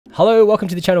Hello, welcome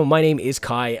to the channel. My name is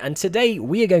Kai, and today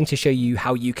we are going to show you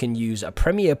how you can use a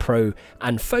Premiere Pro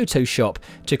and Photoshop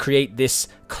to create this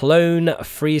clone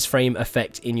freeze frame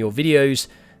effect in your videos.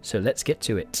 So let's get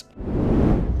to it.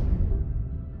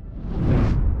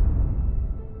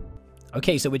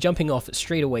 Okay, so we're jumping off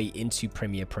straight away into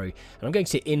Premiere Pro, and I'm going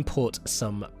to import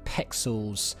some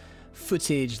pixels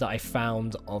footage that I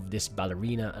found of this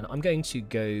ballerina, and I'm going to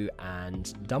go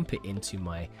and dump it into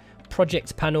my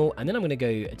project panel, and then I'm going to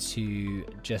go to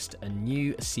just a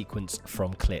new sequence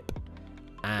from clip.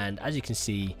 And as you can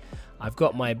see, I've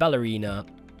got my ballerina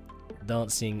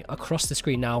dancing across the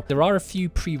screen. Now, there are a few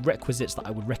prerequisites that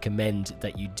I would recommend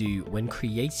that you do when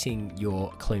creating your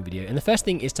clone video, and the first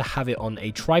thing is to have it on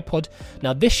a tripod.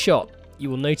 Now, this shot, you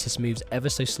will notice, moves ever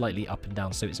so slightly up and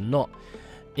down, so it's not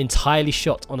entirely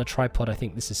shot on a tripod. I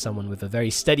think this is someone with a very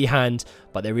steady hand,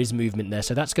 but there is movement there,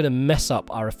 so that's going to mess up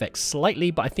our effects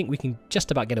slightly, but I think we can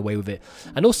just about get away with it.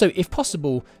 And also, if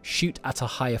possible, shoot at a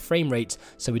higher frame rate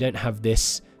so we don't have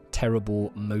this terrible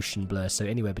motion blur, so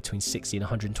anywhere between 60 and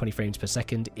 120 frames per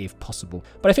second if possible.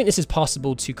 But I think this is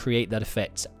possible to create that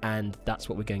effect, and that's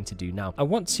what we're going to do now. I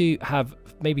want to have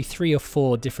maybe 3 or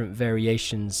 4 different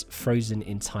variations frozen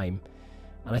in time.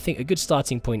 And I think a good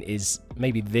starting point is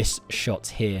maybe this shot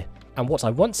here. And what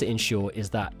I want to ensure is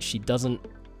that she doesn't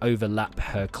overlap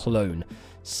her clone.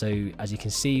 So as you can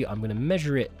see, I'm going to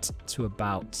measure it to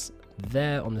about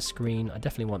there on the screen. I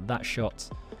definitely want that shot.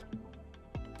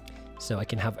 So I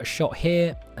can have a shot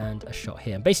here and a shot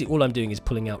here. And basically all I'm doing is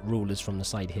pulling out rulers from the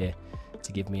side here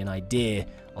to give me an idea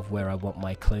of where I want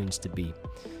my clones to be.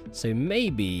 So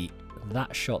maybe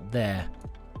that shot there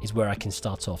is where I can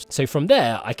start off. So from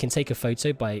there, I can take a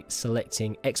photo by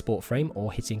selecting export frame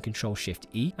or hitting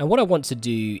Ctrl-Shift-E. And what I want to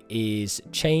do is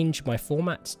change my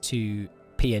format to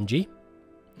PNG.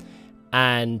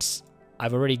 And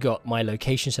I've already got my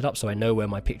location set up, so I know where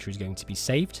my picture is going to be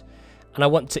saved. And I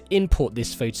want to import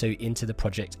this photo into the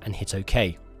project and hit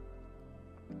OK.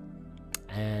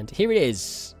 And here it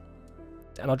is.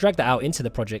 And I'll drag that out into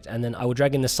the project, and then I will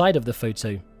drag in the side of the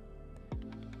photo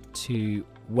to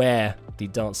where the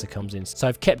dancer comes in. So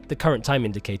I've kept the current time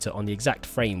indicator on the exact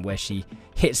frame where she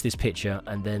hits this picture,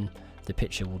 and then the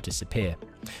picture will disappear.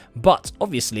 But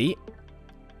obviously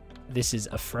this is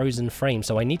a frozen frame,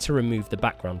 so I need to remove the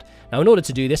background. Now, in order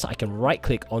to do this, I can right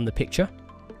click on the picture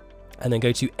and then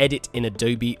go to edit in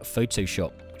Adobe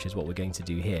Photoshop, which is what we're going to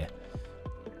do here.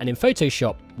 And in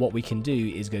Photoshop, what we can do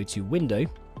is go to window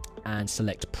and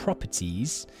select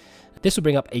properties. This will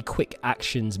bring up a quick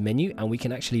actions menu, and we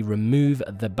can actually remove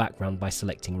the background by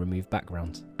selecting remove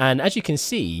background. And as you can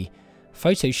see,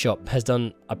 Photoshop has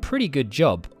done a pretty good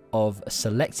job of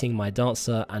selecting my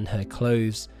dancer and her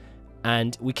clothes,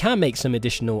 and we can make some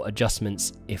additional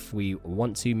adjustments if we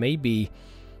want to. Maybe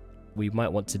we might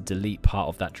want to delete part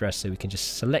of that dress, so we can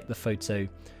just select the photo,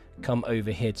 come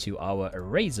over here to our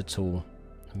eraser tool,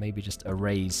 and maybe just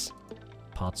erase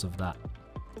parts of that.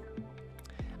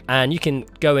 And you can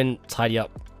go and tidy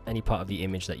up any part of the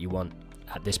image that you want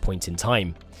at this point in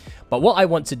time. But what I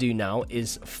want to do now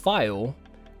is file,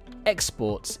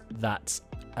 export that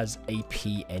as a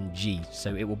PNG.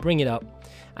 So it will bring it up.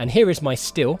 And here is my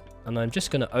still. And I'm just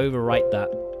going to overwrite that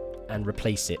and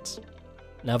replace it.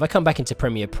 Now, if I come back into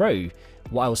Premiere Pro,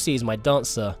 what I will see is my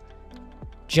dancer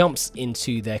jumps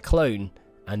into their clone,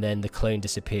 and then the clone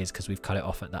disappears because we've cut it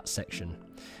off at that section.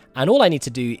 And all I need to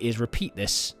do is repeat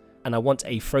this. And I want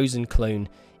a frozen clone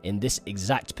in this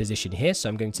exact position here. So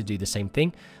I'm going to do the same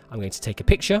thing. I'm going to take a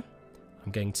picture.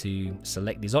 I'm going to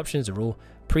select these options. They're all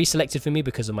pre-selected for me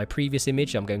because of my previous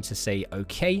image. I'm going to say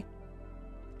OK.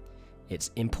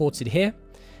 It's imported here.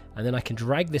 And then I can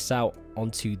drag this out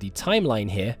onto the timeline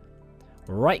here.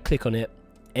 Right click on it.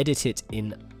 Edit it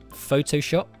in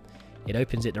Photoshop. It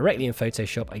opens it directly in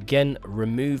Photoshop. Again,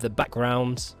 remove the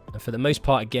background. And for the most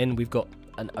part, again, we've got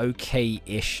an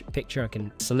okay-ish picture. I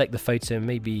can select the photo and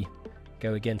maybe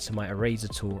go again to my eraser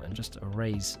tool and just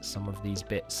erase some of these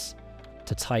bits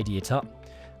to tidy it up.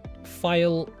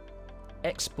 File,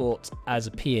 export as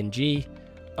a PNG,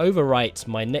 overwrite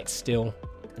my next still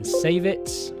and save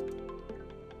it.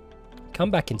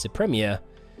 Come back into Premiere,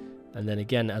 and then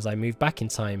again as I move back in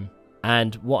time,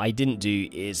 and what I didn't do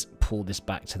is pull this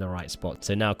back to the right spot.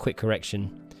 So now, quick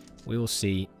correction, we will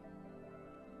see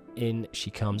in she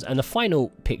comes, and the final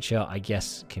picture, I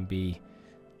guess, can be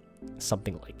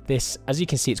something like this. As you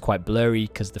can see, it's quite blurry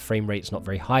because the frame rate's not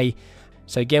very high.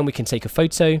 So again, we can take a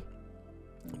photo,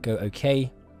 go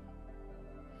OK,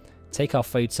 take our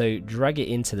photo, drag it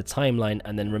into the timeline,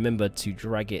 and then remember to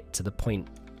drag it to the point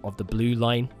of the blue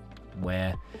line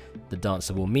where the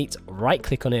dancer will meet. Right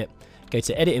click on it, go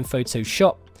to edit in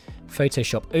Photoshop,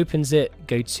 Photoshop opens it,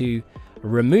 go to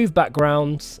remove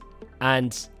background,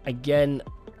 and again,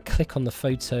 click on the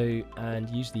photo and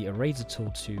use the eraser tool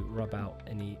to rub out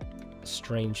any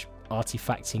strange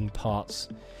artifacting parts.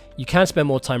 You can spend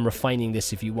more time refining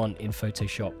this if you want in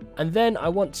Photoshop. And then I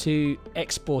want to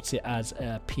export it as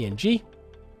a PNG,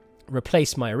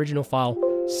 replace my original file,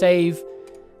 save,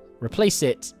 replace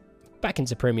it back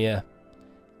into Premiere,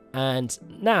 and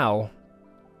now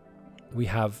we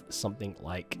have something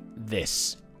like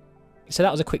this. So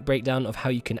that was a quick breakdown of how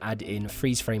you can add in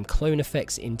freeze frame clone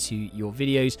effects into your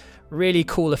videos. Really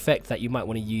cool effect that you might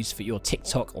want to use for your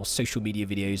TikTok or social media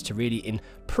videos to really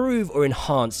improve or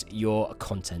enhance your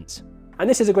content. And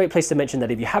this is a great place to mention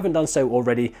that if you haven't done so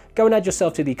already, go and add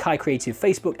yourself to the KaiCreativ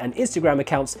Facebook and Instagram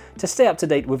accounts to stay up to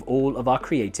date with all of our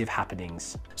creative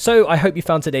happenings. So I hope you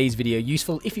found today's video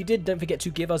useful. If you did, don't forget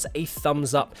to give us a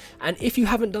thumbs up. And if you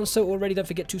haven't done so already, don't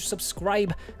forget to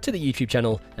subscribe to the YouTube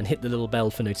channel and hit the little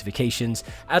bell for notifications.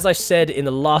 As I've said in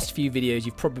the last few videos,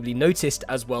 you've probably noticed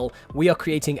as well, we are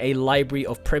creating a library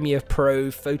of Premiere Pro,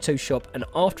 Photoshop, and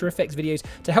After Effects videos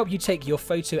to help you take your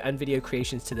photo and video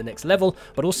creations to the next level.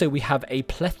 But also we have a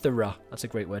plethora, that's a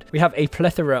great word, we have a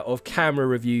plethora of camera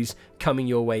reviews coming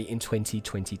your way in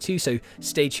 2022, so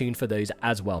stay tuned for those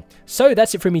as well. So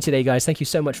that's it from me today, guys. Thank you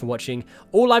so much for watching.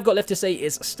 All I've got left to say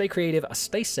is stay creative,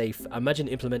 stay safe, imagine,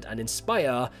 implement, and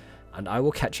inspire, and I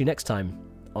will catch you next time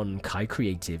on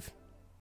KaiCreativ.